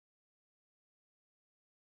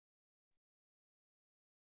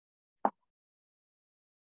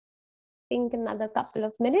think another couple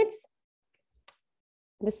of minutes.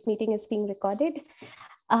 This meeting is being recorded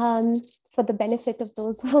for the benefit of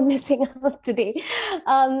those who are missing out today.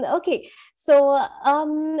 Okay, so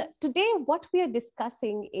today what we are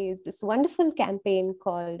discussing is this wonderful campaign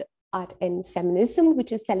called Art and Feminism,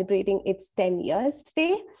 which is celebrating its 10 years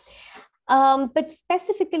today. But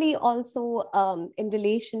specifically also in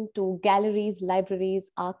relation to galleries, libraries,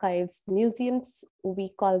 archives, museums, we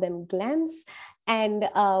call them GLAMs. And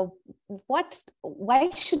why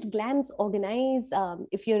should GLAMs organize?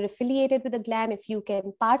 If you're affiliated with a GLAM, if you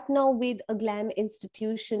can partner with a GLAM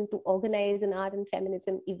institution to organize an art and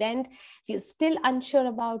feminism event, if you're still unsure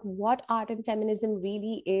about what art and feminism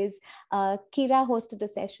really is, Kira hosted a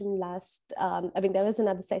session there was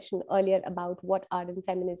another session earlier about what art and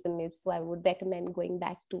feminism is. So I would recommend going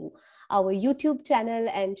back to our YouTube channel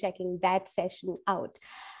and checking that session out.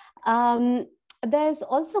 There's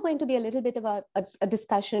also going to be a little bit about a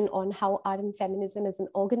discussion on how art and feminism as an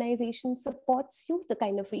organization supports you, the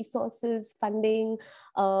kind of resources, funding,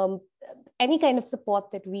 any kind of support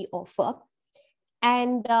that we offer.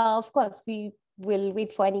 And of course, we will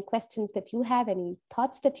wait for any questions that you have, any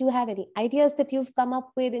thoughts that you have, any ideas that you've come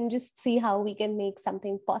up with, and just see how we can make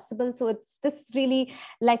something possible. So this is really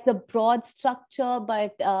like the broad structure,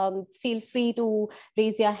 but feel free to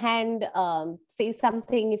raise your hand, say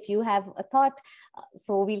something if you have a thought.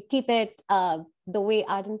 So we'll keep it the way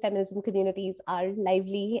art and feminism communities are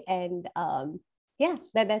lively, and yeah,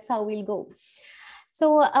 that's how we'll go.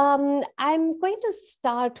 So I'm going to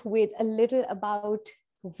start with a little about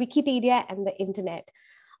Wikipedia and the internet.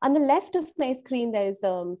 On the left of my screen, there's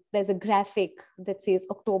a graphic that says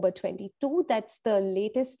October 22. That's the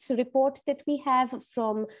latest report that we have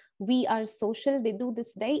from We Are Social. They do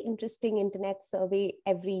this very interesting internet survey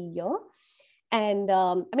every year. And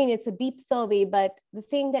I mean, it's a deep survey, but the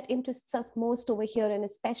thing that interests us most over here, and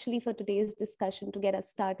especially for today's discussion to get us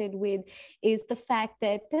started with, is the fact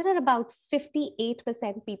that there are about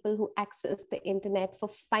 58% people who access the internet for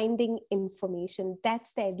finding information.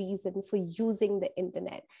 That's their reason for using the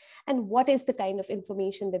internet. And what is the kind of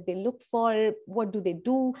information that they look for? What do they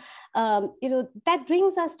do? That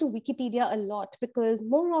brings us to Wikipedia a lot, because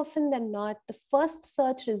more often than not, the first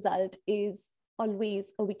search result is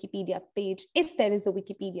always a Wikipedia page, if there is a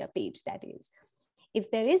Wikipedia page, that is. If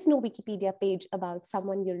there is no Wikipedia page about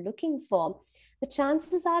someone you're looking for, the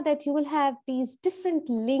chances are that you will have these different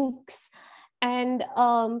links, and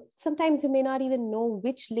sometimes you may not even know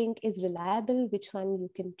which link is reliable, which one you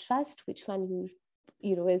can trust, which one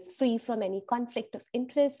is free from any conflict of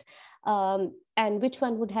interest, and which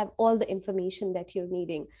one would have all the information that you're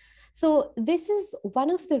needing. So this is one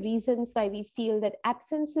of the reasons why we feel that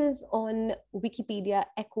absences on Wikipedia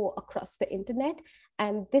echo across the internet.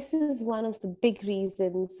 And this is one of the big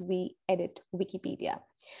reasons we edit Wikipedia.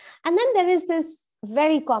 And then there is this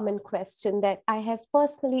very common question that I have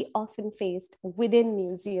personally often faced within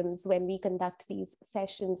museums when we conduct these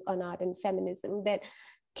sessions on art and feminism, that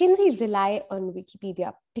can we rely on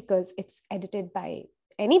Wikipedia because it's edited by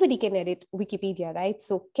anybody can edit Wikipedia, right?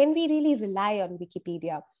 So can we really rely on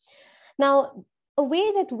Wikipedia? Now, a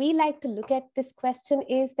way that we like to look at this question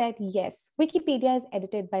is that, yes, Wikipedia is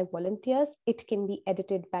edited by volunteers. It can be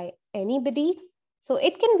edited by anybody. So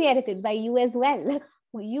it can be edited by you as well.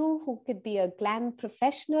 You who could be a GLAM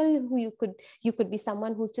professional, who you could be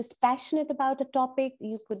someone who's just passionate about a topic.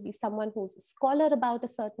 You could be someone who's a scholar about a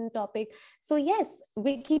certain topic. So yes,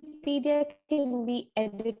 Wikipedia can be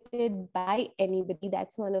edited by anybody.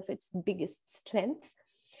 That's one of its biggest strengths.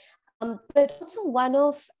 But also one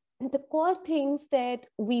of the core things that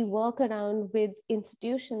we work around with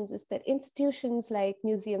institutions is that institutions like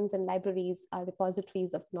museums and libraries are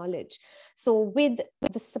repositories of knowledge. So with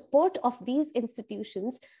the support of these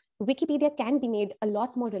institutions, Wikipedia can be made a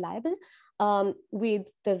lot more reliable with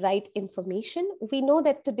the right information. We know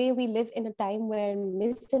that today we live in a time where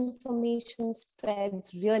misinformation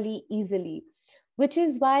spreads really easily, which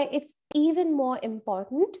is why it's even more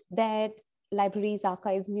important that libraries,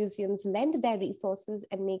 archives, museums lend their resources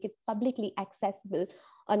and make it publicly accessible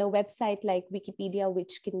on a website like Wikipedia,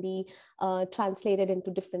 which can be translated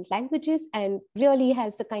into different languages and really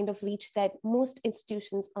has the kind of reach that most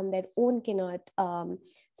institutions on their own cannot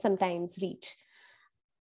sometimes reach.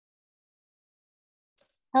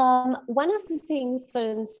 One of the things, for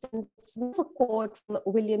instance, we have a quote from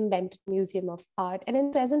William Benton Museum of Art. And in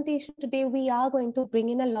the presentation today, we are going to bring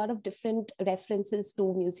in a lot of different references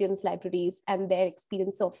to museums, libraries, and their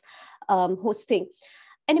experience of hosting.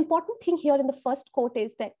 An important thing here in the first quote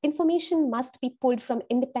is that information must be pulled from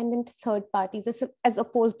independent third parties as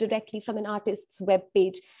opposed directly from an artist's web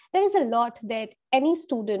page. There is a lot that any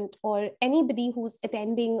student or anybody who's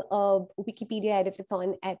attending a Wikipedia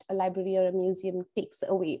editathon at a library or a museum takes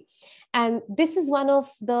away. And this is one of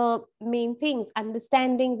the main things: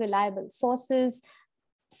 understanding reliable sources,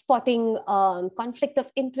 spotting conflict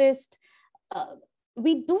of interest.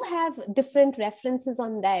 We do have different references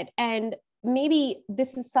on that, and maybe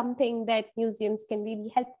this is something that museums can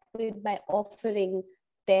really help with by offering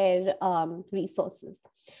their resources.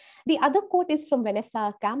 The other quote is from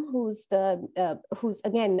Vanessa Kam, who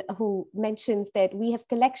mentions that we have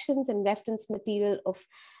collections and reference material of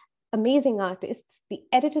amazing artists. The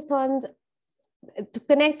editathons, to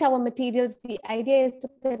connect our materials, the idea is to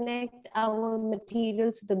connect our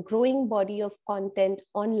materials to the growing body of content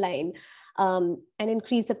online, and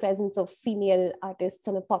increase the presence of female artists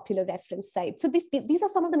on a popular reference site. So these are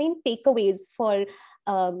some of the main takeaways for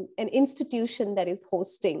an institution that is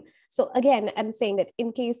hosting. So again, I'm saying that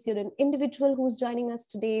in case you're an individual who's joining us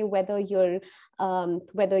today, whether or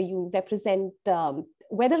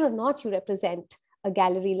not you represent a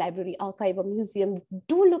gallery, library, archive, or museum,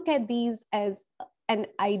 do look at these as an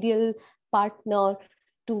ideal partner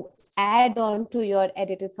to add on to your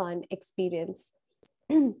editathon experience.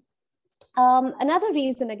 Another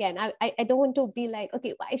reason, again, I don't want to be like,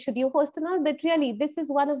 okay, why should you host and all? But really, this is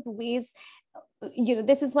one of the ways,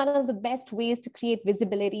 this is one of the best ways to create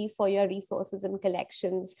visibility for your resources and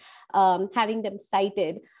collections, having them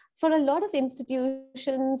cited. For a lot of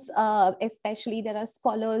institutions, especially, there are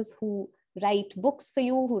scholars who write books for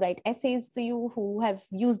you, who write essays for you, who have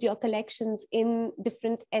used your collections in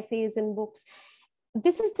different essays and books.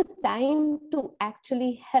 This is the time to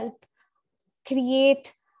actually help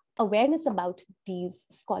create awareness about these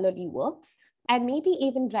scholarly works, and maybe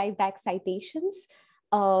even drive back citations,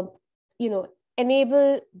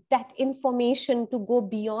 enable that information to go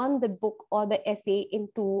beyond the book or the essay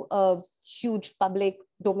into a huge public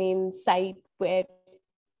domain site where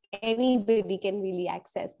anybody can really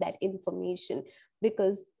access that information,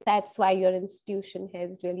 because that's why your institution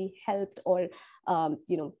has really helped or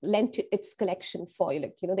lent its collection for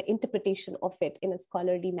the interpretation of it in a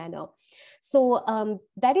scholarly manner. So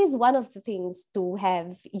that is one of the things, to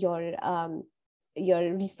have your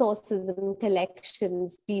resources and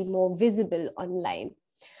collections be more visible online.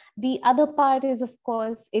 The other part is, of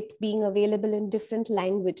course, it being available in different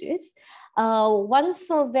languages. One of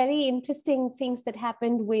the very interesting things that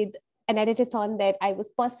happened with an editathon that I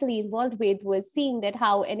was personally involved with was seeing that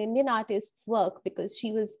how an Indian artist's work, because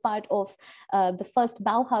she was part of the first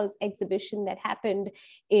Bauhaus exhibition that happened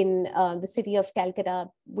in the city of Calcutta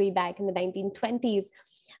way back in the 1920s.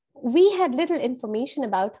 We had little information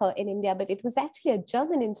about her in India, but it was actually a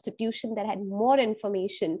German institution that had more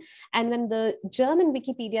information. And when the German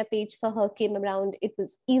Wikipedia page for her came around, it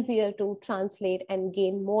was easier to translate and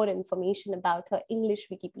gain more information about her English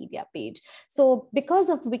Wikipedia page. So because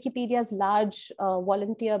of Wikipedia's large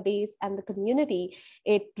volunteer base and the community,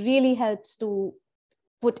 it really helps to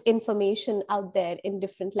put information out there in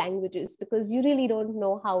different languages, because you really don't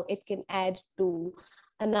know how it can add to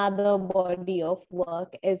another body of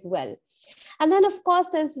work as well. And then, of course,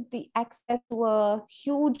 there's the access to a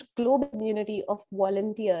huge global community of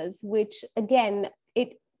volunteers, which again,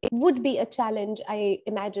 it would be a challenge, I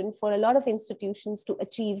imagine, for a lot of institutions to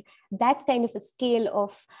achieve that kind of a scale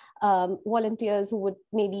of volunteers who would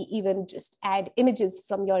maybe even just add images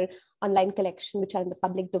from your online collection, which are in the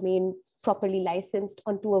public domain, properly licensed,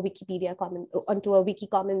 onto a onto a Wiki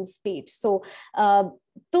Commons page. So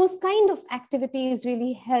those kind of activities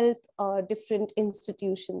really help different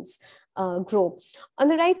institutions grow. On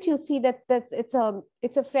the right, you see that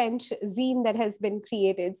it's a French zine that has been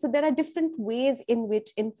created. So there are different ways in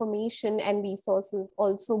which information and resources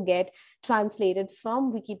also get translated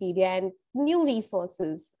from Wikipedia, and new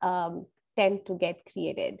resources tend to get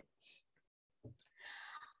created.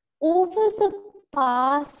 Over the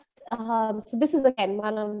past, so this is again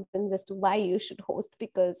one of the reasons as to why you should host,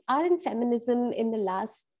 because art and feminism in the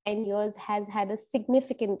last 10 years has had a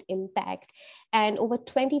significant impact, and over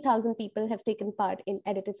 20,000 people have taken part in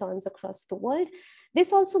editathons across the world.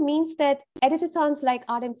 This also means that editathons like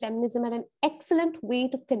Art and Feminism are an excellent way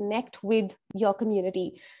to connect with your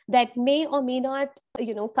community that may or may not,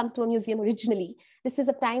 come to a museum originally. This is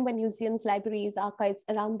a time when museums, libraries, archives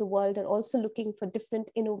around the world are also looking for different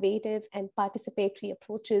innovative and participatory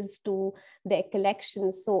approaches to their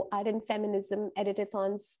collections. So Art and Feminism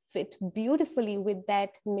editathons fit beautifully with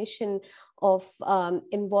that mission of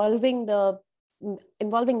involving the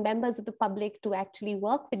involving members of the public to actually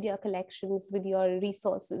work with your collections, with your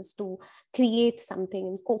resources, to create something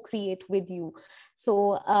and co-create with you.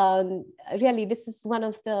 So really, this is one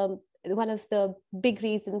of the big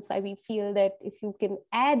reasons why we feel that if you can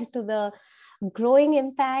add to the growing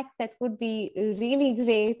impact, that would be really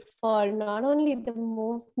great for not only the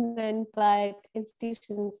movement, but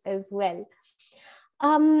institutions as well.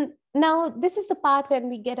 Now, this is the part when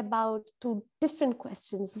we get about to different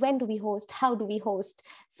questions. When do we host? How do we host?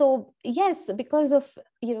 So yes, because of,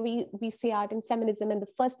 we say art and feminism, and the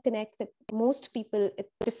first connect that most people at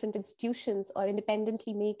different institutions or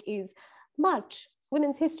independently make is March,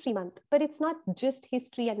 Women's History Month. But it's not just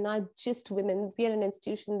history and not just women. We are an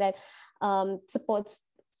institution that supports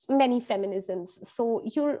many feminisms. So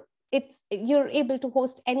you're able to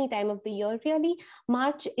host any time of the year. Really,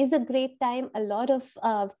 March is a great time. A lot of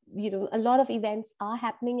events are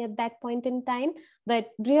happening at that point in time,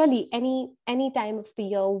 but really any time of the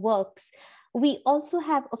year works. We also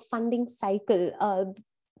have a funding cycle,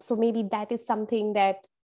 so maybe that is something that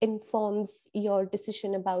informs your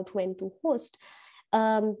decision about when to host.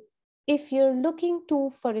 If you're looking to,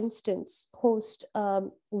 for instance, host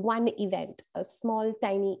one event, a small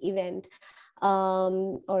tiny event,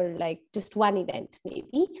 or like just one event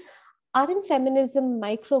maybe, Art and Feminism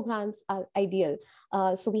micro grants are ideal.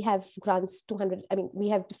 So we have grants 200, we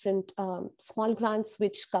have different small grants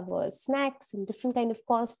which cover snacks and different kind of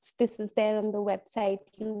costs. This is there on the website.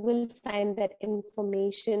 You will find that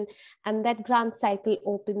information, and that grant cycle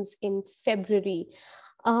opens in February.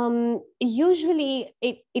 Usually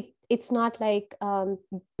it's not like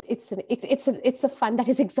it's a fund that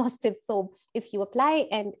is exhaustive. So if you apply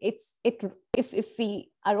and if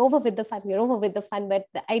we are over with the fund, we're over with the fund. But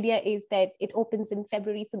the idea is that it opens in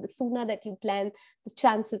February. So the sooner that you plan, the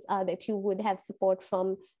chances are that you would have support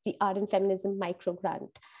from the Art and Feminism micro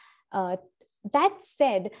grant. That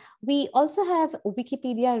said, we also have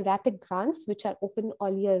Wikipedia rapid grants, which are open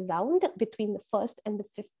all year round between the 1st and the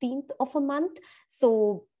 15th of a month.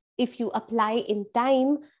 So if you apply in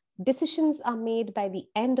time, decisions are made by the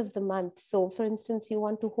end of the month. So for instance, you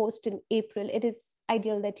want to host in April, it is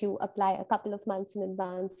ideal that you apply a couple of months in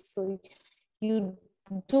advance. So you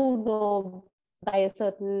do know by a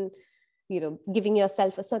certain, giving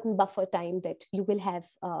yourself a certain buffer time that you will have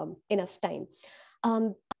enough time.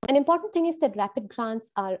 An important thing is that rapid grants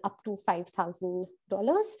are up to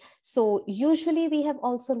 $5,000. So usually we have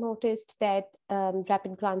also noticed that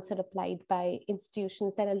rapid grants are applied by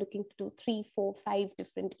institutions that are looking to do 3, 4, 5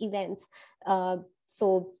 different events.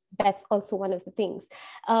 So that's also one of the things.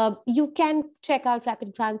 You can check out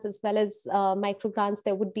rapid grants as well as micro grants.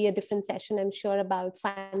 There would be a different session, I'm sure, about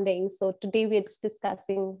funding. So today we're just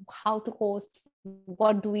discussing how to host,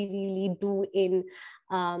 what do we really do in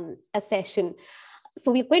a session.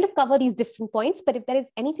 So we're going to cover these different points, but if there is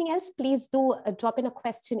anything else, please do drop in a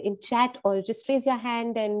question in chat or just raise your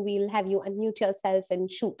hand and we'll have you unmute yourself and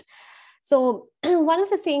shoot. So one of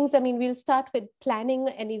the things, we'll start with planning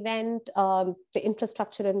an event, the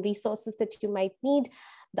infrastructure and resources that you might need,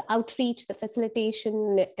 the outreach, the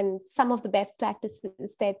facilitation, and some of the best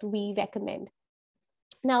practices that we recommend.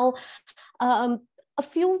 Now, a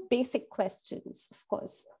few basic questions, of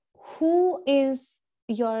course. Who is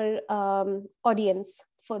your audience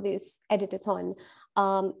for this editathon?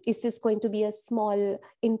 Is this going to be a small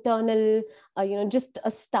internal, just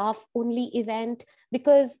a staff only event?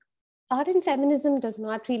 Because Art and Feminism does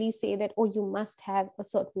not really say that, oh, you must have a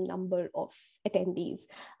certain number of attendees.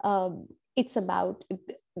 It's about,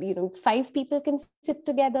 5 people can sit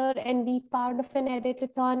together and be part of an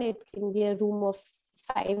editathon. It can be a room of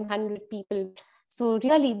 500 people. So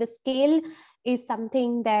really the scale is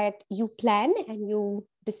something that you plan and you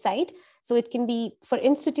decide. So it can be for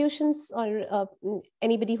institutions or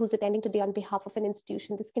anybody who's attending today on behalf of an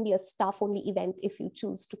institution. This can be a staff only event if you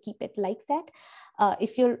choose to keep it like that.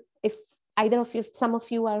 If either of you, some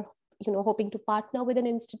of you are hoping to partner with an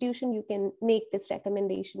institution, you can make this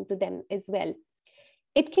recommendation to them as well.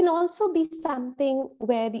 It can also be something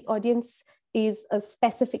where the audience is a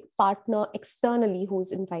specific partner externally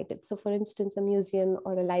who's invited. So for instance, a museum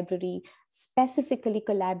or a library specifically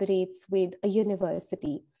collaborates with a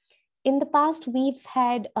university. In the past, we've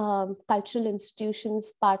had cultural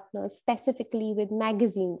institutions partner specifically with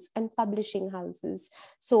magazines and publishing houses.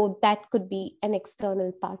 So that could be an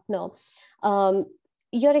external partner.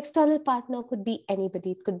 Your external partner could be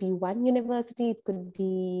anybody. It could be one university, it could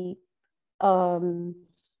be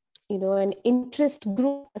an interest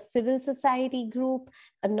group, a civil society group,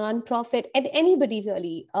 a nonprofit, and anybody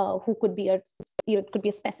really who could be it could be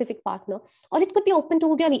a specific partner, or it could be open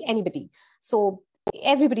to really anybody. So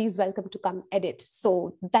everybody is welcome to come edit.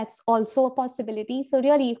 So that's also a possibility. So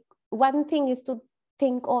really, one thing is to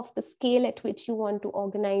think of the scale at which you want to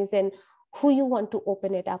organize and who you want to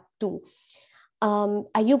open it up to.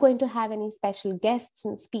 Are you going to have any special guests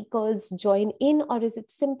and speakers join in, or is it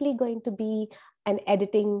simply going to be an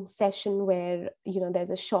editing session where, you know, there's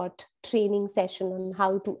a short training session on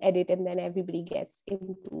how to edit and then everybody gets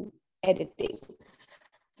into editing?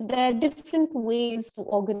 So there are different ways to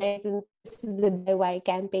organize, and this is a DIY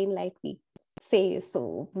campaign, like we say,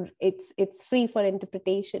 so it's free for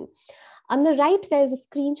interpretation. On the right, there's a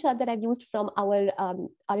screenshot that I've used from our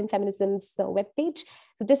Art & Feminism's webpage.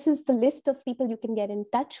 So this is the list of people you can get in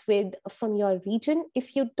touch with from your region.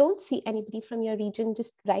 If you don't see anybody from your region,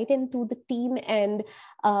 just write into the team and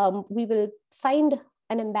we will find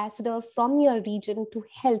an ambassador from your region to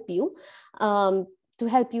help you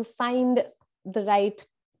find the right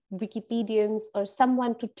Wikipedians or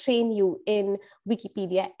someone to train you in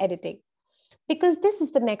Wikipedia editing. Because this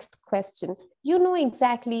is the next question. You know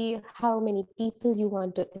exactly how many people you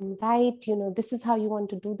want to invite, you know, this is how you want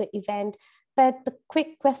to do the event. But the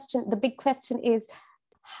big question is,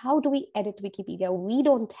 how do we edit Wikipedia? We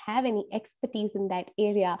don't have any expertise in that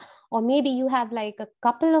area. Or maybe you have like a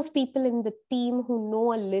couple of people in the team who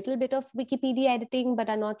know a little bit of Wikipedia editing, but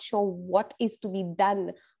are not sure what is to be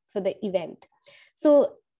done for the event.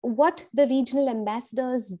 So what the regional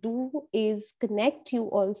ambassadors do is connect you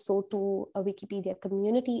also to a Wikipedia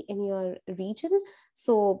community in your region.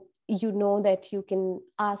 So you know that you can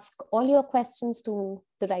ask all your questions to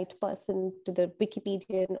the right person, to the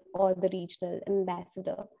Wikipedian or the regional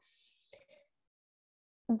ambassador.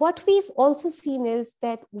 What we've also seen is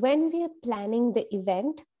that when we are planning the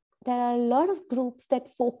event, there are a lot of groups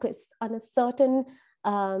that focus on a certain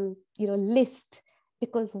list.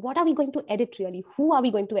 Because what are we going to edit really? Who are we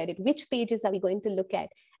going to edit? Which pages are we going to look at?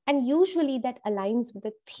 And usually that aligns with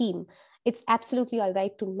the theme. It's absolutely all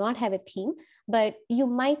right to not have a theme, but you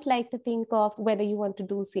might like to think of whether you want to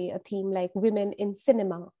do, say, a theme like women in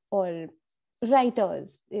cinema or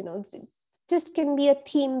writers, you know, just can be a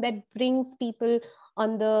theme that brings people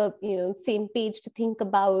on the, you know, same page to think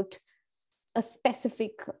about a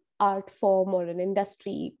specific art form or an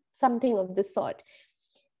industry, something of this sort.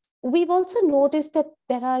 We've also noticed that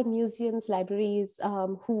there are museums, libraries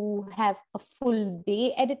who have a full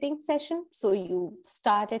day editing session. So you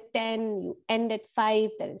start at 10, you end at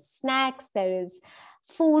 5, there is snacks, there is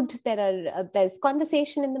food, there's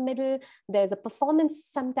conversation in the middle, there's a performance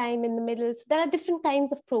sometime in the middle. So there are different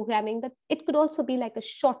kinds of programming, but it could also be like a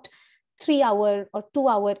short 3-hour or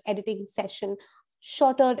 2-hour editing session.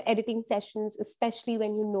 Shorter editing sessions, especially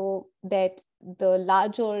when you know that the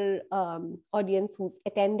larger audience who's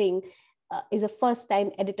attending is a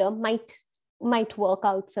first-time editor, might work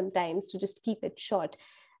out sometimes to just keep it short.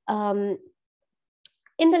 In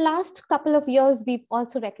the last couple of years, we've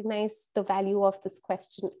also recognized the value of this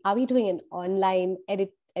question. Are we doing an online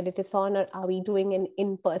editathon or are we doing an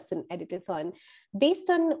in-person editathon?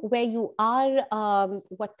 Based on where you are,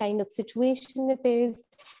 what kind of situation it is,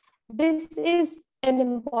 this is an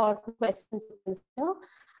important question to consider.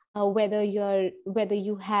 Whether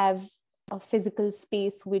you have a physical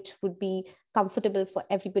space which would be comfortable for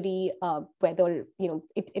everybody, whether, you know,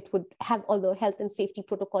 it would have all the health and safety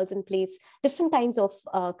protocols in place, different kinds of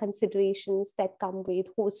considerations that come with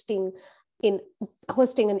hosting an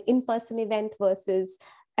in-person event versus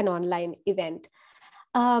an online event.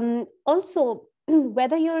 Also,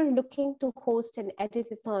 whether you're looking to host an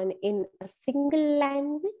editathon in a single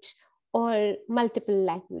language or multiple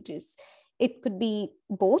languages. It could be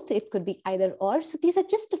both, it could be either or. So these are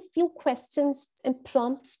just a few questions and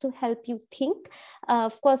prompts to help you think.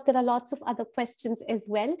 Of course, there are lots of other questions as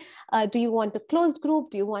well. Do you want a closed group?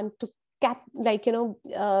 Do you want to cap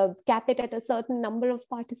it at a certain number of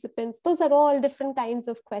participants? Those are all different kinds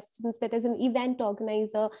of questions that as an event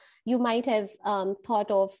organizer, you might have thought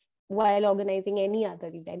of while organizing any other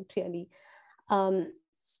event, really.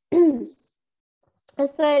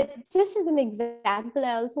 So just as an example,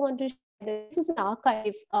 I also want to share this is an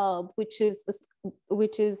archive, which is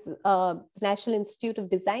National Institute of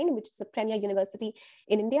Design, which is a premier university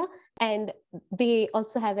in India. And they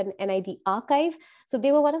also have an NID archive. So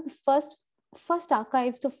they were one of the first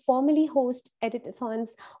archives to formally host editathons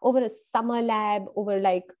over a summer lab,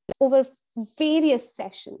 over various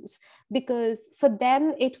sessions, because for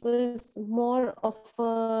them it was more of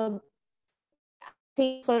a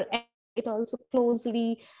thing. For it also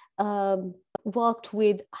closely worked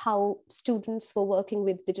with how students were working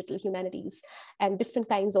with digital humanities and different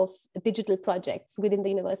kinds of digital projects within the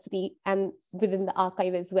university and within the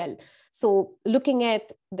archive as well. So looking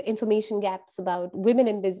at the information gaps about women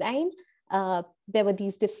in design, there were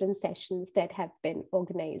these different sessions that have been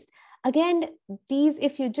organized. Again, these,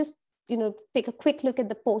 if you just take a quick look at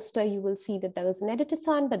the poster, you will see that there was an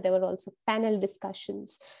editathon, but there were also panel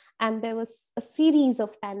discussions. And there was a series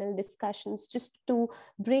of panel discussions just to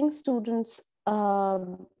bring students'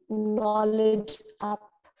 knowledge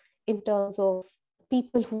up in terms of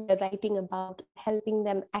people who are writing about, helping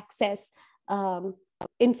them access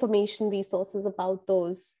information resources about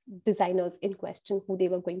those designers in question who they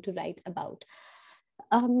were going to write about.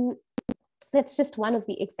 That's just one of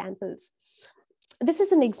the examples. This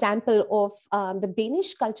is an example of the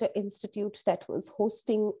Danish Culture Institute that was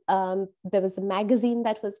hosting, there was a magazine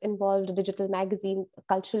that was involved, a digital magazine, a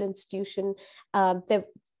cultural institution.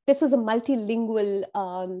 This was a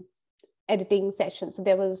multilingual editing session. So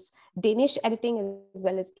there was Danish editing as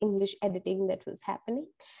well as English editing that was happening.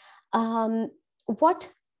 What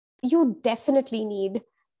you definitely need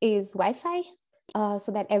is Wi-Fi,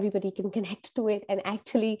 so that everybody can connect to it and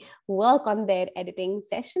actually work on their editing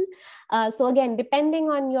session. So again, depending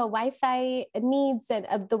on your Wi-Fi needs and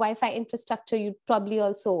the Wi-Fi infrastructure, you probably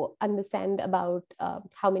also understand about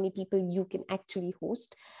how many people you can actually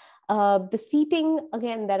host. The seating,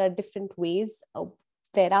 again, there are different ways.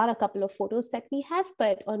 There are a couple of photos that we have,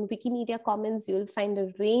 but on Wikimedia Commons, you'll find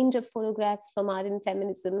a range of photographs from art and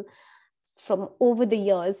feminism from over the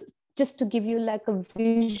years, just to give you like a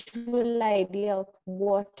visual idea of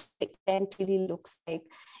what the event really looks like.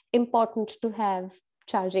 Important to have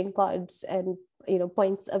charging cords and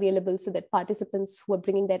points available so that participants who are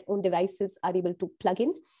bringing their own devices are able to plug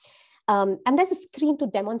in. And there's a screen to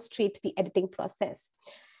demonstrate the editing process.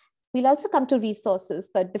 We'll also come to resources,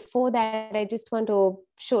 but before that, I just want to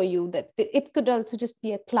show you that it could also just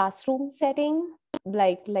be a classroom setting,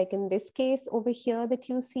 like in this case over here that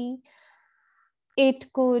you see.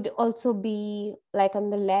 It could also be like on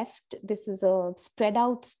the left, this is a spread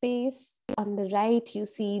out space. On the right, you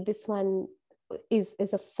see this one is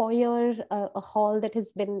a foyer, a hall that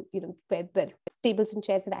has been, where tables and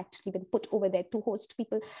chairs have actually been put over there to host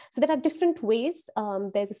people. So there are different ways.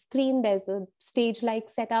 There's a screen, there's a stage-like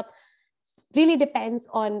setup. Really depends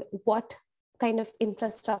on what kind of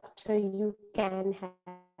infrastructure you can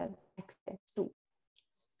have access to.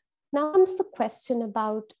 Now comes the question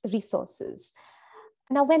about resources.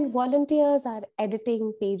 Now, when volunteers are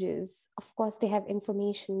editing pages, of course, they have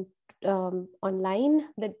information online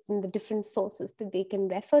that in the different sources that they can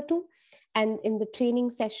refer to. And in the training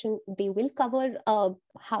session, they will cover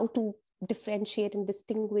how to differentiate and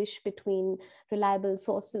distinguish between reliable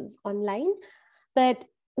sources online. But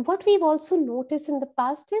what we've also noticed in the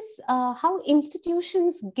past is how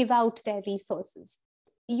institutions give out their resources.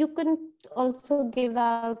 You can also give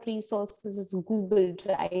out resources as Google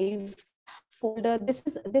Drive folder.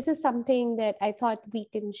 This is something that I thought we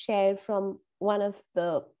can share from one of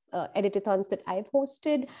the editathons that I've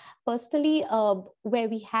hosted personally, where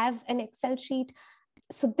we have an Excel sheet.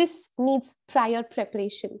 So this needs prior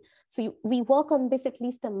preparation. So we work on this at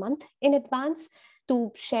least a month in advance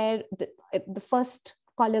to share the first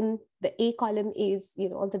column. The A column is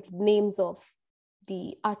all the names of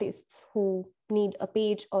the artists who need a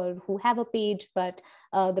page or who have a page, but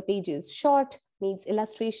the page is short, needs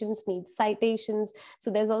illustrations, needs citations.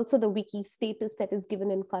 So there's also the wiki status that is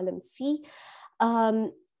given in column C.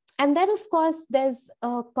 And then, of course, there's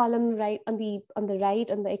a column right on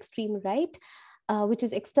the extreme right, which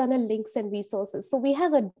is external links and resources. So we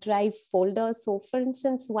have a Drive folder. So for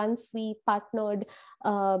instance, once we partnered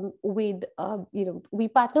with, we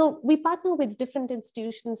partner with different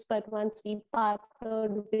institutions, but once we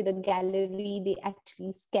partnered with a gallery, they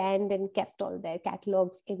actually scanned and kept all their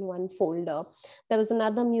catalogs in one folder. There was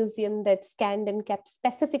another museum that scanned and kept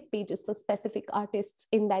specific pages for specific artists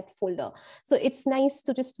in that folder. So it's nice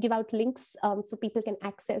to just give out links so people can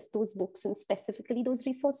access those books and specifically those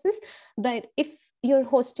resources. But if you're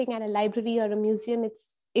hosting at a library or a museum,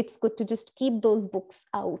 it's good to just keep those books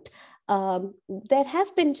out. There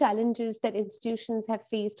have been challenges that institutions have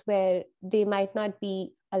faced where they might not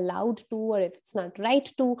be allowed to, or if it's not right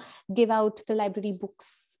to give out the library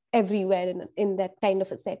books everywhere in that kind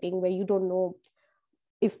of a setting where you don't know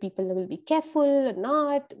if people will be careful or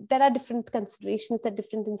not. There are different considerations that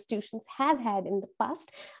different institutions have had in the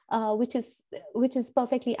past, which is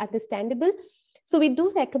perfectly understandable. So we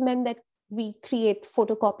do recommend that we create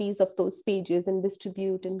photocopies of those pages and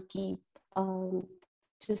distribute and keep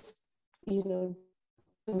to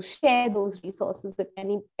share those resources with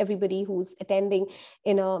everybody who's attending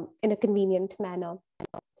in a convenient manner.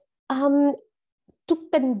 To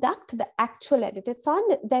conduct the actual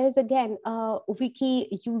editathon, there is again a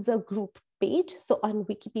wiki user group page. So on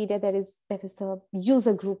Wikipedia, there is a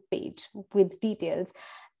user group page with details.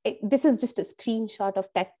 this is just a screenshot of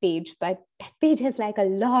that page, but that page has like a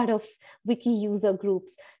lot of wiki user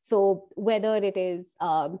groups. So whether it is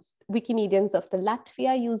Wikimedians of the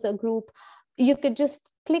Latvia user group, you could just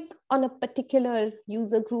click on a particular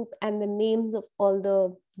user group and the names of all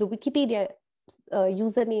the Wikipedia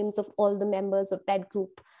usernames of all the members of that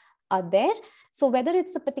group are there. So whether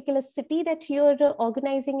it's a particular city that you're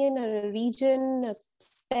organizing in, or a region, a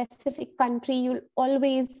specific country, you'll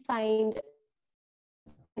always find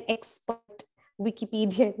an expert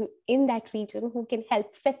Wikipedian in that region who can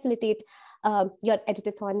help facilitate your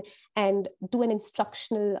editathon and do an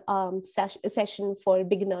instructional session for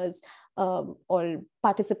beginners or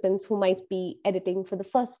participants who might be editing for the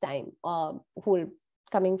first time, who are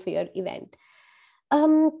coming for your event.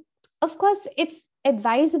 Of course, it's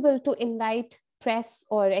advisable to invite press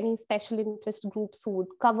or any special interest groups who would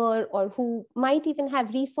cover or who might even have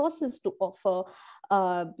resources to offer,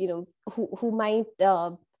 who might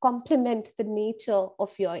complement the nature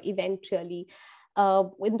of your event really.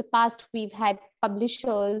 In the past, we've had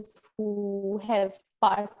publishers who have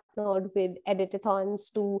partnered with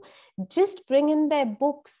editathons to just bring in their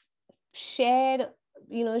books, share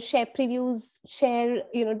previews, share,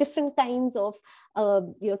 different kinds of,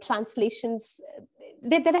 translations.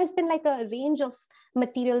 There has been like a range of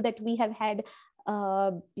material that we have had,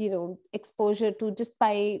 exposure to just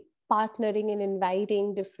by partnering and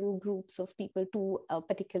inviting different groups of people to a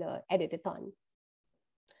particular editathon.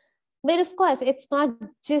 But of course, it's not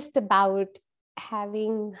just about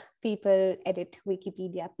having people edit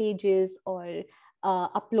Wikipedia pages or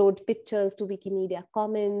upload pictures to Wikimedia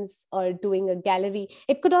Commons or doing a gallery.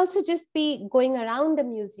 It could also just be going around a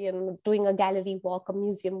museum, doing a gallery walk, a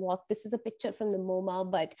museum walk. This is a picture from the MoMA,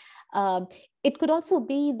 but it could also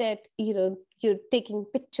be that, you're taking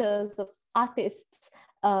pictures of artists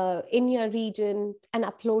in your region and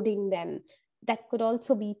uploading them. That could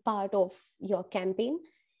also be part of your campaign.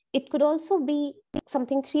 It could also be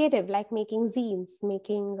something creative, like making zines,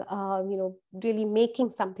 making, really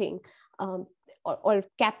making something, or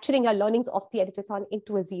capturing your learnings of the editathon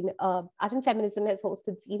into a zine. Art & Feminism has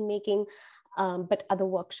hosted zine making, but other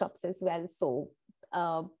workshops as well. So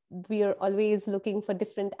we are always looking for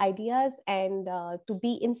different ideas and to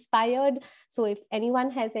be inspired. So if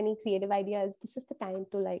anyone has any creative ideas, this is the time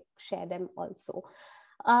to share them also.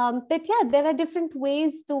 But yeah, there are different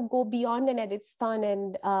ways to go beyond an editathon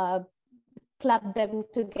and club them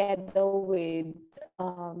together with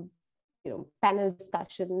panel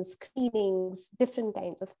discussions, screenings, different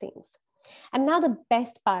kinds of things. And now the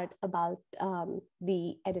best part about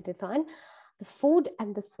the editathon, the food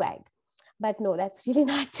and the swag. But no, that's really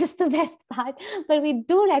not just the best part, but we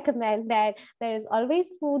do recommend that there is always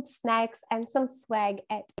food, snacks, and some swag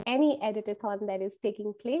at any editathon that is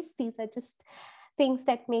taking place. These are just things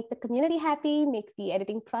that make the community happy, make the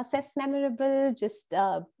editing process memorable.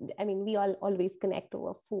 We all always connect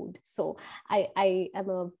over food. So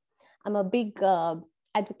I'm a big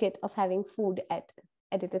advocate of having food at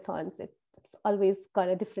editathons. It's always got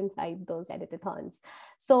a different vibe, those editathons.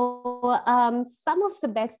 So some of the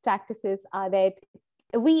best practices are that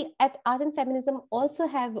we at Art & Feminism also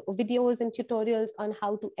have videos and tutorials on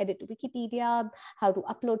how to edit Wikipedia, how to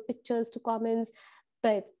upload pictures to Commons.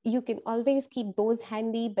 But you can always keep those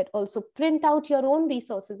handy, but also print out your own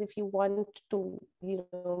resources if you want to,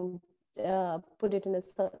 put it in a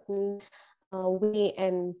certain way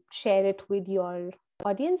and share it with your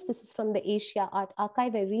audience. This is from the Asia Art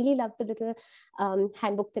Archive. I really love the little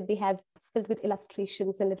handbook that they have. It's filled with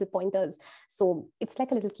illustrations and little pointers. So it's like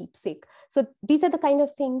a little keepsake. So these are the kind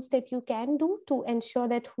of things that you can do to ensure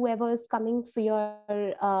that whoever is coming for your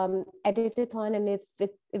editathon, and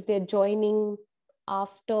if they're joining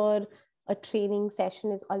after a training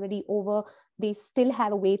session is already over, they still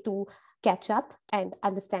have a way to catch up and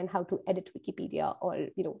understand how to edit Wikipedia, or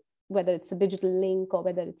whether it's a digital link or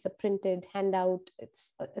whether it's a printed handout.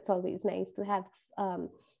 It's always nice to have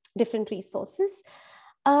different resources.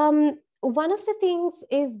 One of the things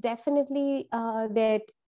is definitely that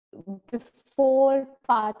before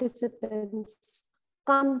participants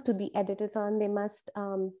come to the editathon, they must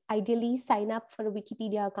ideally sign up for a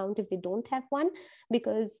Wikipedia account if they don't have one,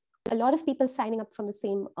 because a lot of people signing up from the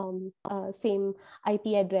same IP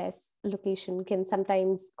address location can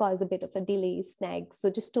sometimes cause a bit of a delay, snag. So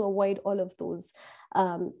just to avoid all of those,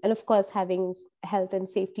 and of course having health and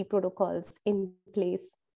safety protocols in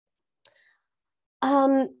place.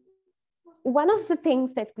 One of the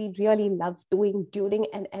things that we really love doing during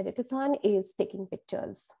an editathon is taking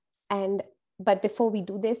pictures. But before we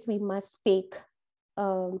do this, we must take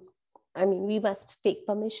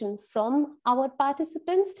permission from our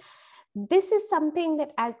participants. This is something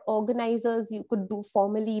that as organizers, you could do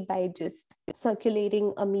formally by just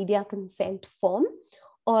circulating a media consent form,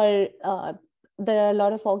 or there are a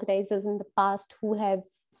lot of organizers in the past who have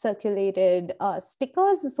circulated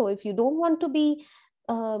stickers. So if you don't want to be,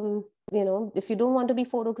 if you don't want to be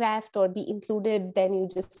photographed or be included, then you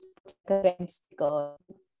just put a red sticker,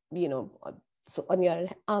 so on your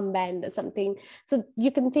armband or something. So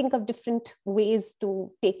you can think of different ways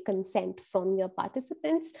to take consent from your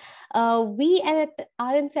participants. We at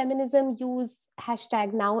Art Feminism use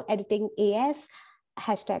hashtag #NowEditingAF,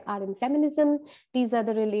 hashtag Art Feminism. These are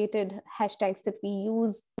the related hashtags that we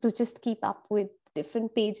use to just keep up with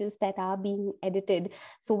different pages that are being edited.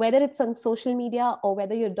 So whether it's on social media or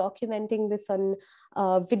whether you're documenting this on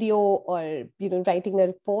video or writing a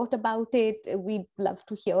report about it, we'd love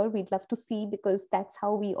to hear, we'd love to see, because that's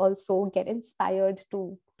how we also get inspired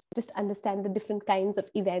to just understand the different kinds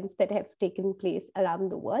of events that have taken place around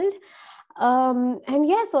the world. And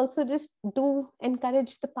yes, also just do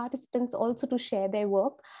encourage the participants also to share their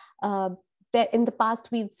work. That in the past,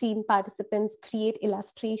 we've seen participants create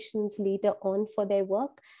illustrations later on for their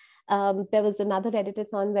work. There was another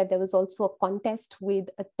editathon where there was also a contest with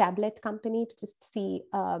a tablet company to just see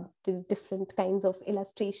the different kinds of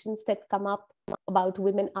illustrations that come up about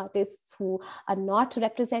women artists who are not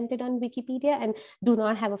represented on Wikipedia and do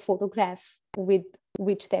not have a photograph with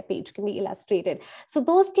which their page can be illustrated. So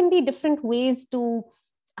those can be different ways to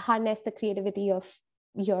harness the creativity of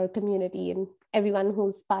your community and everyone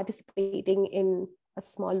who's participating in a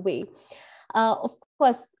small way. Of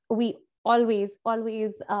course, we always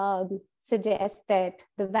suggest that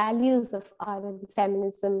the values of art and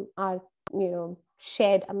feminism are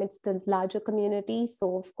shared amidst the larger community.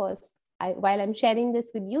 So of course, while I'm sharing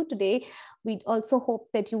this with you today, we'd also hope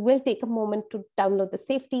that you will take a moment to download the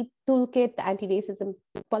safety toolkit, the anti-racism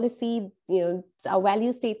policy, our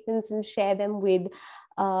value statements, and share them with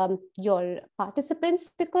your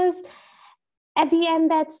participants, because at the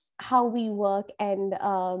end, that's how we work. And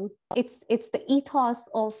it's the ethos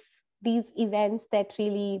of these events that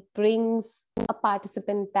really brings a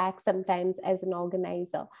participant back sometimes as an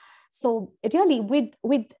organizer. So really,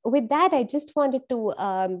 with that, I just wanted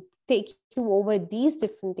to take you over these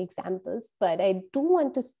different examples, but I do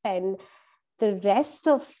want to spend the rest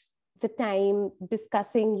of the time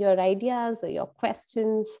discussing your ideas or your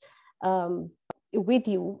questions with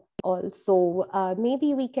you also.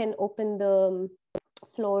 Maybe we can open the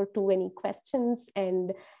floor to any questions,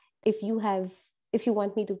 and if you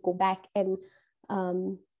want me to go back and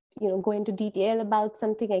go into detail about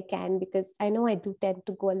something, I can, because I know I do tend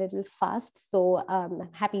to go a little fast. So I'm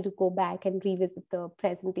happy to go back and revisit the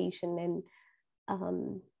presentation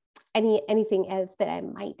and anything else that I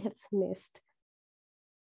might have missed.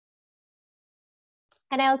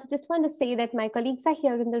 And I also just want to say that my colleagues are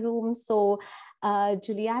here in the room. So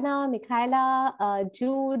Juliana, Michaela,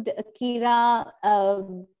 Jude, Kira,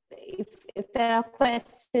 if there are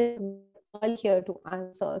questions, we're all here to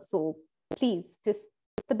answer. So please just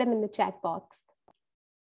put them in the chat box.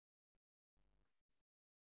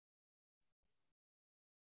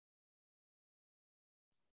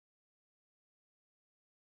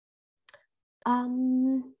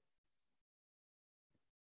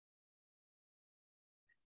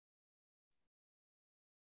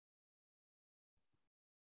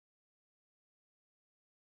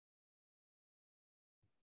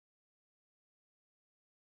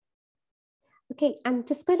 Okay, I'm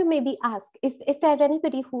just going to maybe ask, is there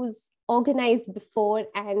anybody who's organized before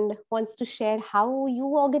and wants to share how you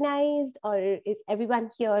organized, or is everyone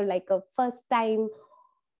here like a first-time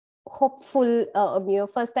hopeful,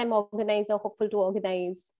 first-time organizer, hopeful to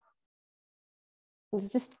organize? I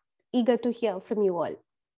was just eager to hear from you all.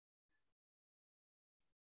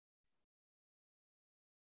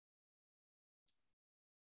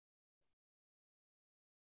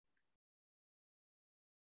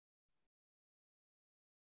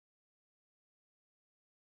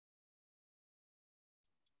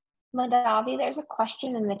 Medhavi, there's a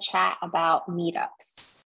question in the chat about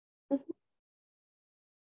meetups.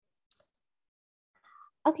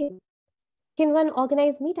 Okay. Can one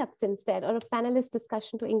organize meetups instead, or a panelist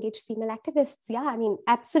discussion to engage female activists? Yeah, I mean,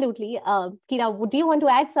 absolutely. Kira, do you want to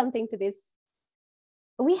add something to this?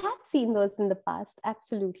 We have seen those in the past,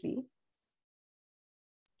 absolutely.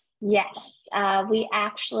 Yes, we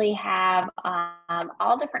actually have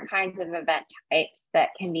all different kinds of event types that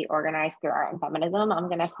can be organized through Art and Feminism. I'm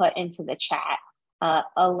going to put into the chat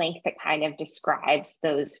a link that kind of describes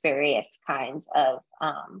those various kinds of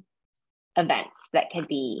events that can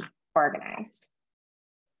be organized.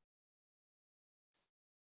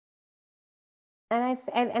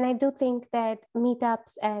 and I do think that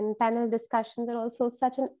meetups and panel discussions are also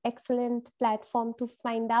such an excellent platform to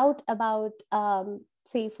find out about,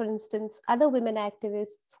 say, for instance, other women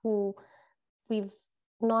activists who we've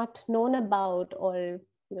not known about, or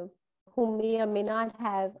who may or may not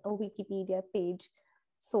have a Wikipedia page.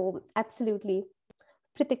 So absolutely.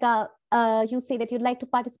 Pritika, you say that you'd like to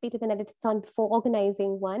participate in an editathon before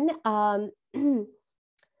organizing one.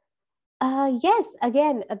 Yes,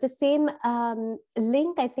 again, the same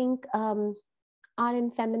link, I think,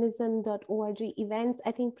 artandfeminism.org events.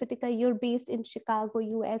 I think, Pritika, you're based in Chicago,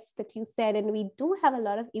 US, that you said, and we do have a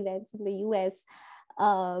lot of events in the US.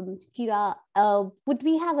 Kira, would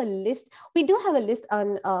we have a list? We do have a list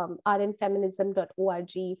on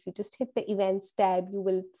artandfeminism.org. If you just hit the events tab, you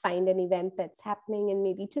will find an event that's happening and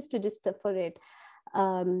maybe just register for it.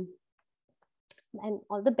 And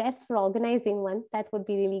all the best for organizing one. That would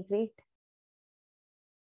be really great.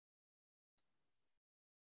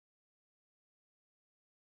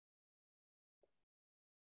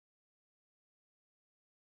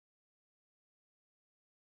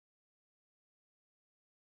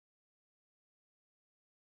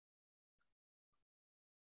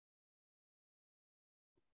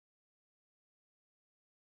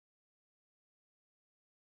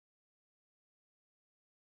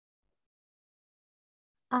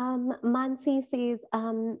 Mansi says,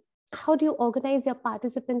 how do you organize your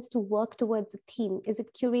participants to work towards a theme? Is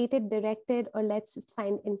it curated, directed, or let's just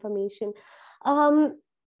find information?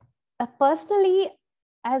 Personally,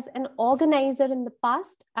 as an organizer in the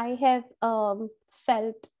past, I have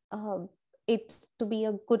felt it to be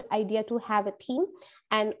a good idea to have a theme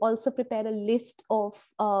and also prepare a list of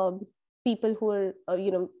people who are,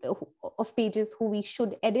 of pages who we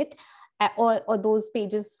should edit, or those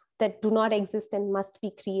pages that do not exist and must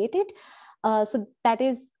be created. So that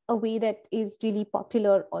is a way that is really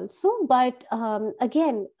popular also. But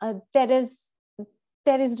again, there is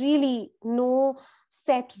really no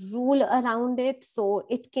set rule around it, so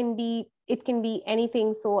it can be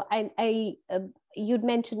anything. So I you'd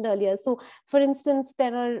mentioned earlier, so for instance,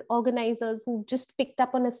 there are organizers who've just picked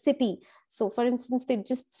up on a city. So for instance, they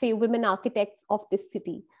just say women architects of this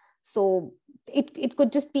city. So it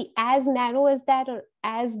could just be as narrow as that, or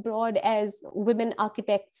as broad as women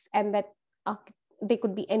architects, and that they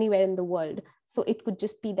could be anywhere in the world. So it could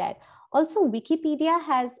just be that. Also, Wikipedia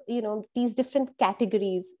has, these different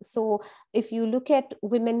categories. So if you look at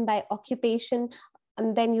women by occupation,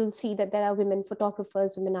 and then you'll see that there are women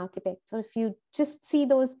photographers, women architects. Or if you just see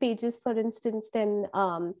those pages, for instance, then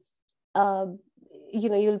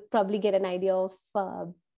you'll probably get an idea of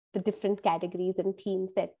the different categories and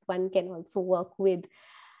themes that one can also work with.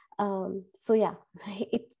 So yeah,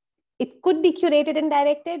 it could be curated and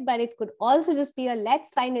directed, but it could also just be a let's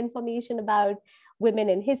find information about women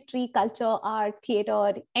in history, culture, art,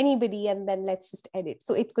 theater, anybody, and then let's just edit.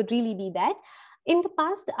 So it could really be that. In the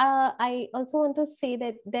past, I also want to say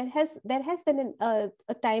that there has been a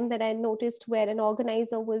time that I noticed where an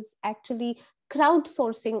organizer was actually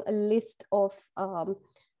crowdsourcing a list of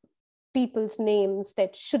people's names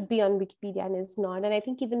that should be on Wikipedia and is not. And I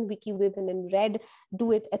think even Wiki Women in Red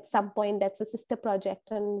do it at some point. That's a sister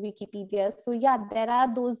project on Wikipedia. So yeah, there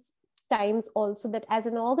are those times also that as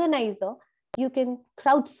an organizer, you can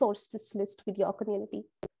crowdsource this list with your community.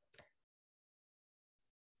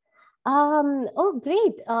 Oh,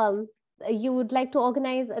 great. You would like to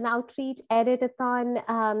organize an outreach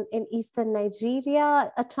editathon in Eastern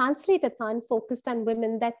Nigeria, a translate-a-thon focused on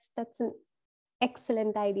women. That's an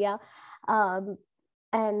excellent idea.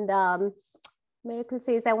 Miracle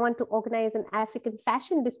says, I want to organize an African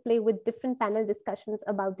fashion display with different panel discussions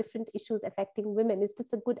about different issues affecting women. Is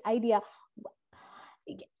this a good idea?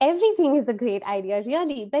 Everything is a great idea,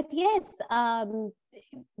 really. But yes,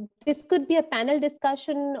 this could be a panel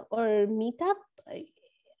discussion or meetup.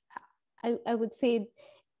 I would say,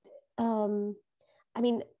 I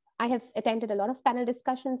mean, I have attended a lot of panel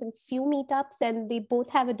discussions and few meetups, and they both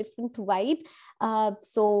have a different vibe.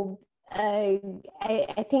 So I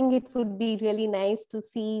think it would be really nice to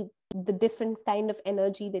see the different kind of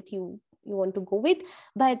energy that you want to go with.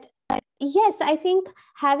 But yes, I think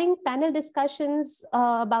having panel discussions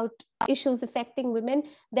about issues affecting women,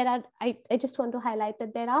 I just want to highlight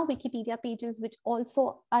that there are Wikipedia pages which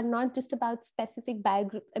also are not just about specific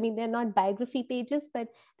biography. I mean, they're not biography pages, but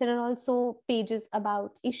there are also pages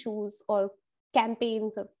about issues or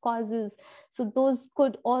campaigns or causes. So those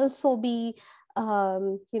could also be,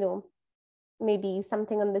 maybe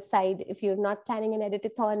something on the side if you're not planning an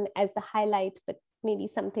editathon as the highlight, but maybe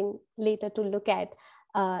something later to look at.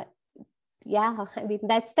 Yeah, I mean,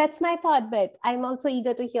 that's my thought, but I'm also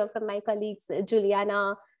eager to hear from my colleagues,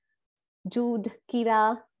 Juliana, Jude,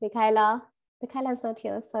 Kira, Michaela. Michaela's not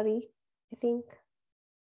here, sorry, I think.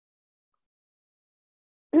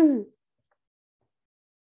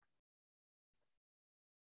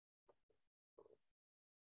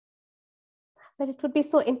 But it would be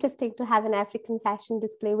so interesting to have an African fashion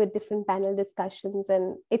display with different panel discussions,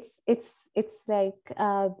 and it's like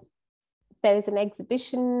there is an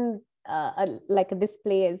exhibition, like a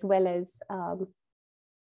display, as well as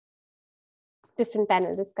different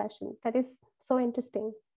panel discussions. That is so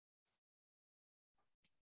interesting.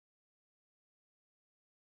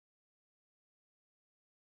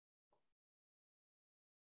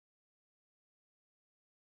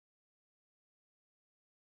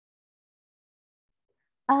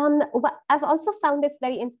 I've also found this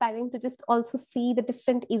very inspiring to just also see the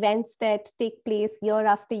different events that take place year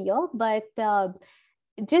after year. But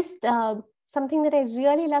just something that I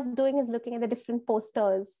really love doing is looking at the different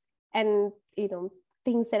posters and,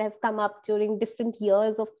 things that have come up during different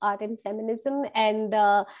years of art and feminism. And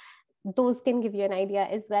those can give you an idea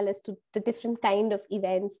as well as to the different kind of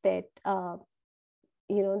events that,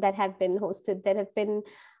 that have been hosted. There have been,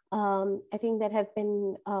 I think there have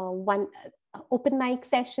been one open mic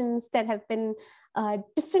sessions, that have been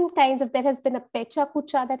different kinds of, there has been a pecha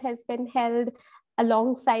kucha that has been held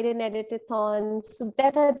alongside an editathon. So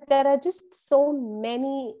there are just so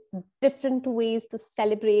many different ways to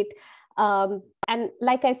celebrate. And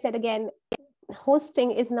like I said, again,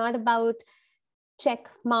 hosting is not about check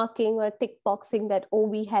marking or tick boxing that, oh,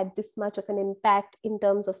 we had this much of an impact in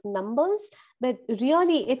terms of numbers, but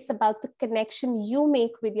really it's about the connection you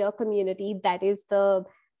make with your community. That is the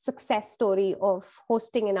success story of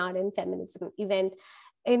hosting an art and feminism event.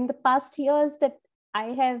 In the past years that I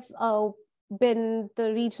have been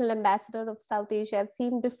the regional ambassador of South Asia, I've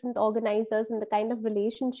seen different organizers and the kind of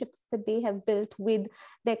relationships that they have built with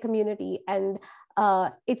their community. And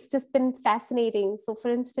it's just been fascinating. So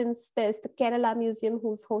for instance, there's the Kerala Museum,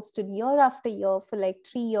 who's hosted year after year for like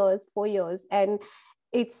 3 years, 4 years. And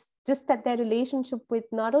it's just that their relationship with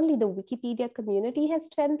not only the Wikipedia community has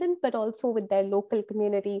strengthened, but also with their local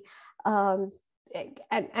community. And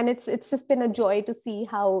it's just been a joy to see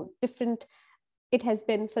how different it has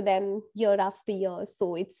been for them year after year.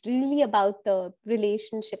 So it's really about the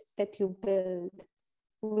relationship that you build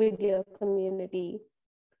with your community.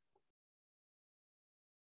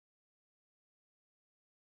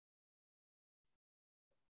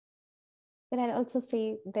 But I'd also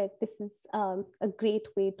say that this is a great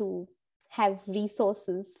way to have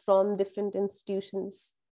resources from different institutions,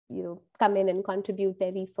 come in and contribute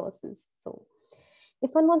their resources. So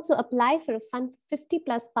if one wants to apply for a fund for 50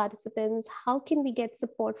 plus participants, how can we get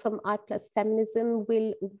support from Art+Feminism?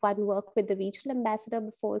 Will one work with the regional ambassador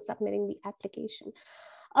before submitting the application?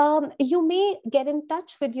 You may get in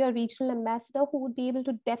touch with your regional ambassador, who would be able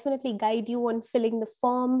to definitely guide you on filling the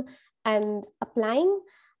form and applying.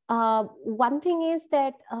 One thing is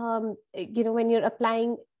that, when you're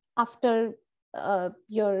applying after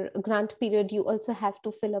your grant period, you also have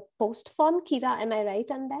to fill a post form. Kira, am I right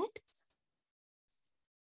on that?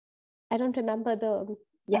 I don't remember the...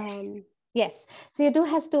 Yes. Yes. So you do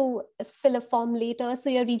have to fill a form later. So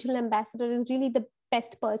your regional ambassador is really the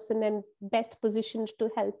best person and best positioned to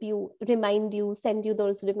help you, remind you, send you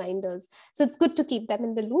those reminders. So it's good to keep them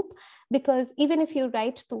in the loop, because even if you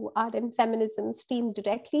write to Art and Feminism's team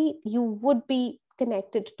directly, you would be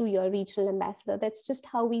connected to your regional ambassador. That's just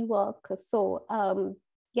how we work. So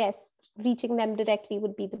yes, reaching them directly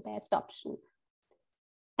would be the best option.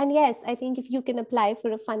 And yes, I think if you can apply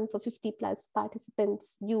for a fund for 50 plus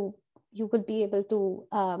participants, you will be able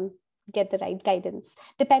to get the right guidance,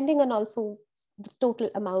 depending on also the total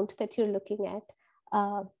amount that you're looking at.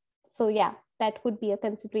 So yeah, that would be a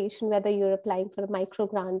consideration, whether you're applying for a micro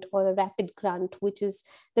grant or a rapid grant, which is,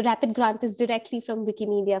 the rapid grant is directly from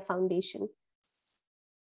Wikimedia Foundation.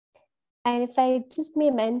 And if I just may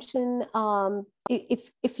mention,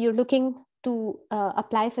 if you're looking to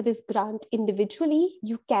apply for this grant individually,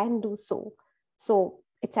 you can do so. So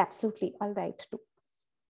it's absolutely all right too.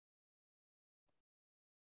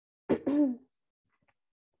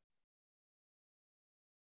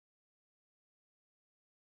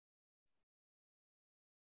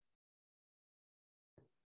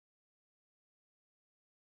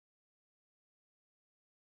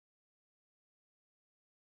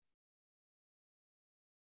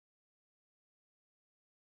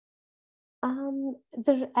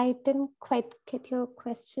 I didn't quite get your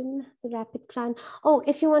question, the rapid grant. Oh,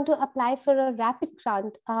 if you want to apply for a rapid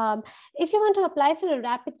grant, if you want to apply for a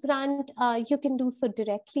rapid grant, you can do so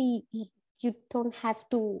directly. You don't have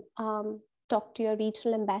to talk to your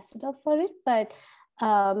regional ambassador for it, but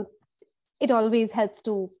it always helps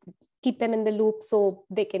to keep them in the loop so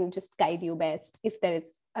they can just guide you best if there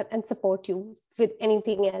is, and support you with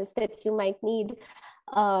anything else that you might need.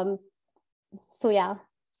 So yeah,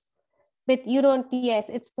 but you don't, yes,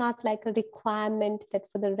 it's not like a requirement that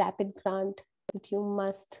for the rapid grant that you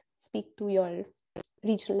must speak to your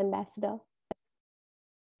regional ambassador.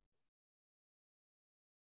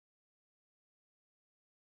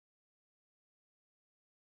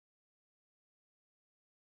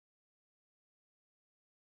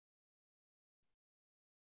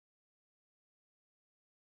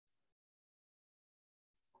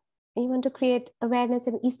 You want to create awareness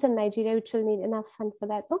in Eastern Nigeria, which will need enough fund for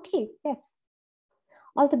that. Okay, yes.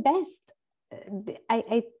 All the best.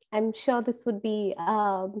 I'm sure this would be,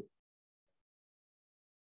 I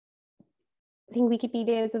think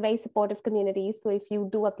Wikipedia is a very supportive community. So if you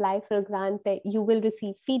do apply for a grant, that you will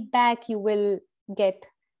receive feedback, you will get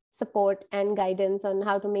support and guidance on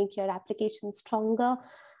how to make your application stronger,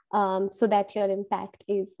 so that your impact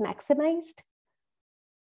is maximized.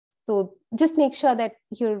 So just make sure that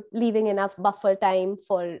you're leaving enough buffer time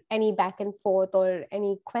for any back and forth or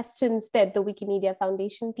any questions that the Wikimedia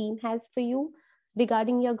Foundation team has for you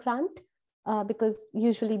regarding your grant, because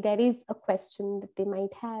usually there is a question that they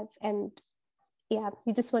might have. And yeah,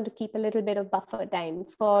 you just want to keep a little bit of buffer time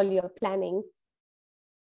for all your planning.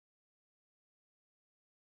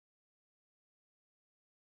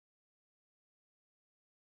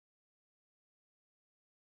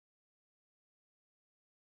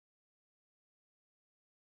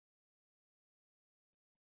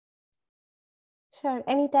 Sure,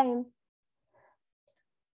 anytime.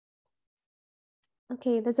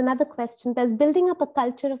 Okay, there's another question. Does building up a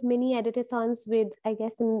culture of mini editathons with, I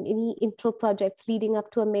guess, any intro projects leading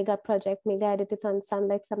up to a mega project, mega editathons sound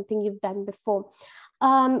like something you've done before?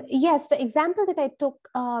 Yes, the example that I took,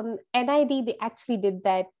 NID, they actually did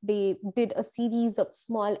that. They did a series of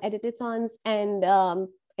small editathons, and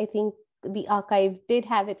I think the archive did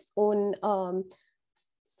have its own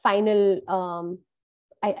final,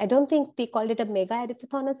 I don't think they called it a mega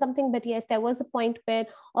editathon or something, but yes, there was a point where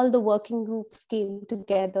all the working groups came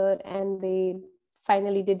together and they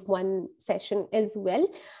finally did one session as well.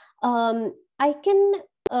 I can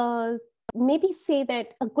maybe say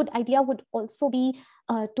that a good idea would also be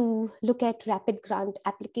to look at rapid grant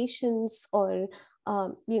applications, or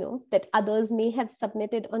that others may have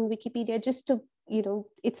submitted on Wikipedia, just to,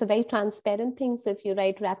 it's a very transparent thing. So if you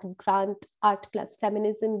write rapid grant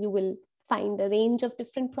Art+Feminism, you will find a range of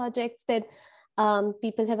different projects that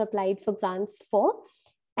people have applied for grants for,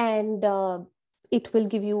 and it will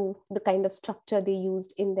give you the kind of structure they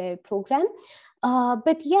used in their program.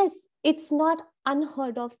 But yes, it's not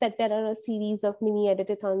unheard of that there are a series of mini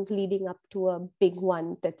editathons leading up to a big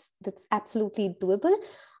one. That's absolutely doable.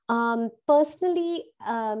 Personally,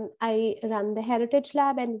 I run the Heritage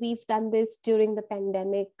Lab, and we've done this during the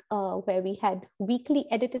pandemic, where we had weekly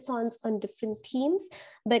editathons on different themes.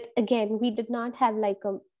 But again, we did not have like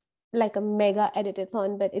a mega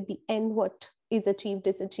editathon, but at the end, what is achieved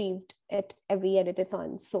at every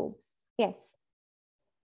editathon. So yes.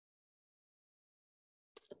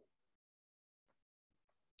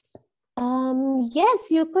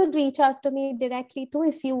 Yes, you could reach out to me directly too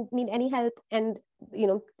if you need any help. And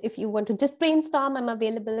if you want to just brainstorm, I'm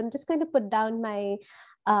available. I'm just going to put down my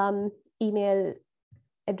email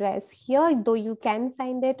address here, though you can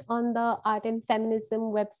find it on the Art and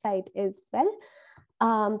Feminism website as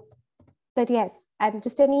well. But yes, I'm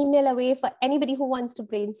just an email away for anybody who wants to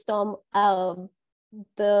brainstorm.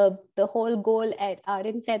 The whole goal at Art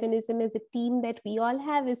and Feminism as a team that we all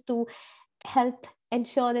have is to help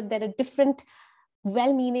ensure that there are different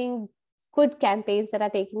well-meaning, good campaigns that are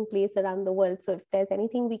taking place around the world. So if there's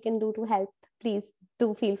anything we can do to help, please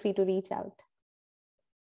do feel free to reach out.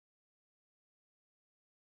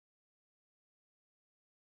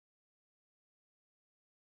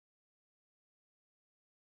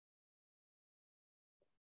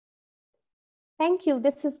 Thank you.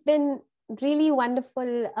 This has been really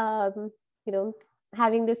wonderful,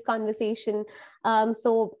 having this conversation.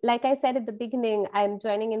 So like I said at the beginning, I'm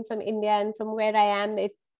joining in from India, and from where I am,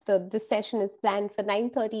 this session is planned for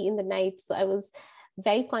 9:30 in the night. So I was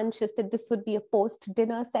very conscious that this would be a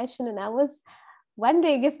post-dinner session, and I was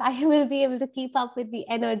wondering if I will be able to keep up with the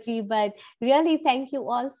energy. But really, thank you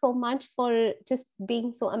all so much for just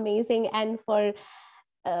being so amazing, and for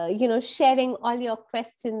sharing all your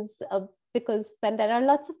questions, because when there are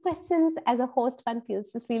lots of questions, as a host, one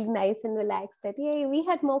feels just really nice and relaxed that, yay, we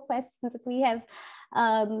had more questions, that we have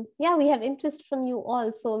we have interest from you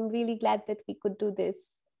all. So I'm really glad that we could do this.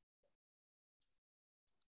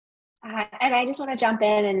 And I just want to jump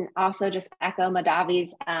in and also just echo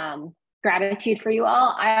Medhavi's gratitude for you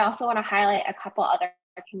all. I also want to highlight a couple other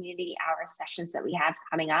community hour sessions that we have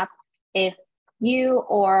coming up. If you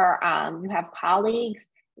or you have colleagues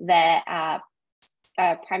that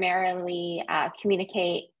primarily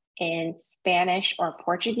communicate in Spanish or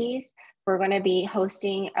Portuguese, we're going to be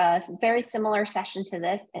hosting a very similar session to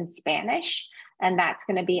this in Spanish, and that's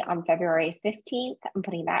going to be on February 15th. I'm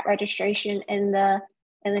putting that registration in the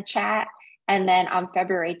chat. And then on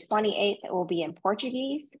February 28th, it will be in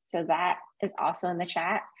Portuguese. So that is also in the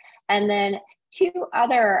chat. And then two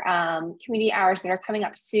other community hours that are coming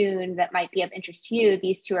up soon that might be of interest to you.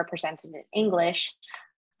 These two are presented in English.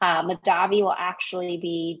 Medhavi will actually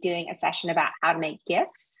be doing a session about how to make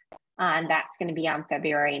gifts. And that's going to be on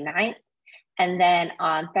February 9th. And then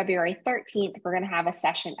on February 13th, we're going to have a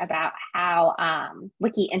session about how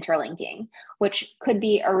wiki interlinking, which could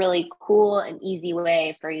be a really cool and easy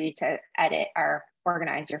way for you to edit or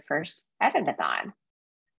organize your first edit-a-thon.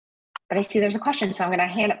 But I see there's a question, so I'm going to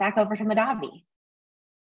hand it back over to Medhavi.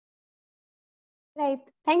 Right.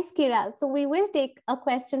 Thanks, Kira. So we will take a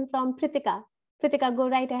question from Pritika. Pritika, go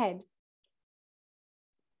right ahead.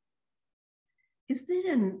 Is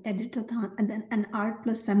there an edit-a-thon and then an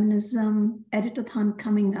Art+Feminism edit-a-thon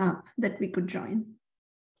coming up that we could join?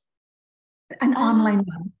 An online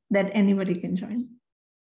one that anybody can join?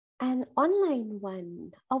 An online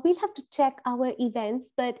one. We'll have to check our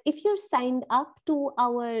events, but if you're signed up to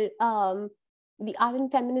our the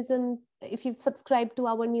Art & Feminism, if you've subscribed to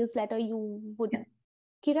our newsletter, you would. Yeah.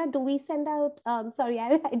 Kira, do we send out?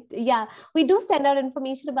 Yeah, we do send out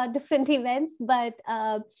information about different events, but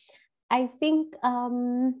I think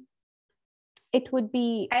it would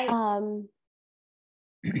be. I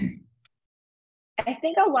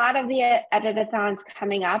think a lot of the edit-a-thons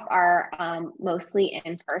coming up are mostly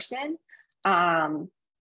in person, but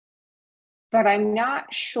I'm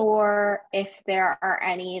not sure if there are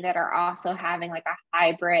any that are also having like a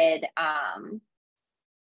hybrid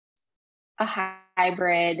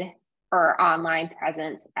or online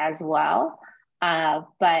presence as well.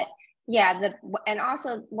 But yeah, and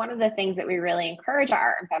also one of the things that we really encourage at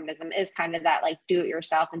Art and Feminism is kind of that like do it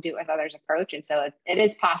yourself and do it with others approach. And so it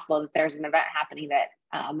is possible that there's an event happening that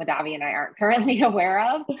Medhavi and I aren't currently aware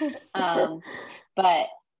of. But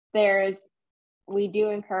we do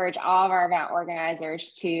encourage all of our event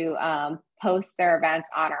organizers to post their events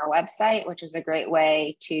on our website, which is a great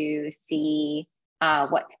way to see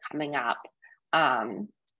what's coming up.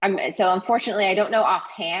 So unfortunately, I don't know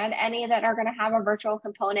offhand any that are going to have a virtual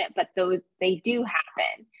component, but they do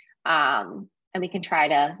happen. And we can try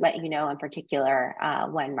to let you know in particular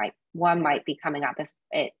when one might be coming up if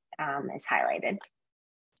it is highlighted.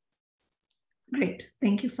 Great,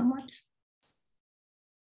 thank you so much.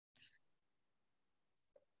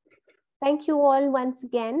 Thank you all once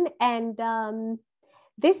again. And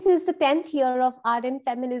this is the 10th year of Art and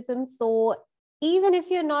Feminism. So even if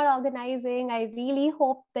you're not organizing, I really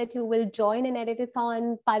hope that you will join an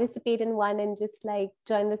edit-a-thon, participate in one, and just like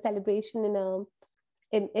join the celebration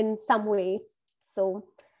in some way. So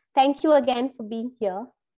thank you again for being here.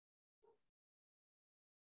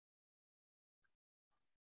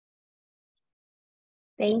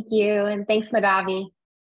 Thank you, and thanks, Medhavi.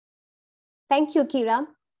 Thank you, Kira.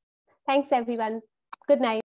 Thanks, everyone. Good night.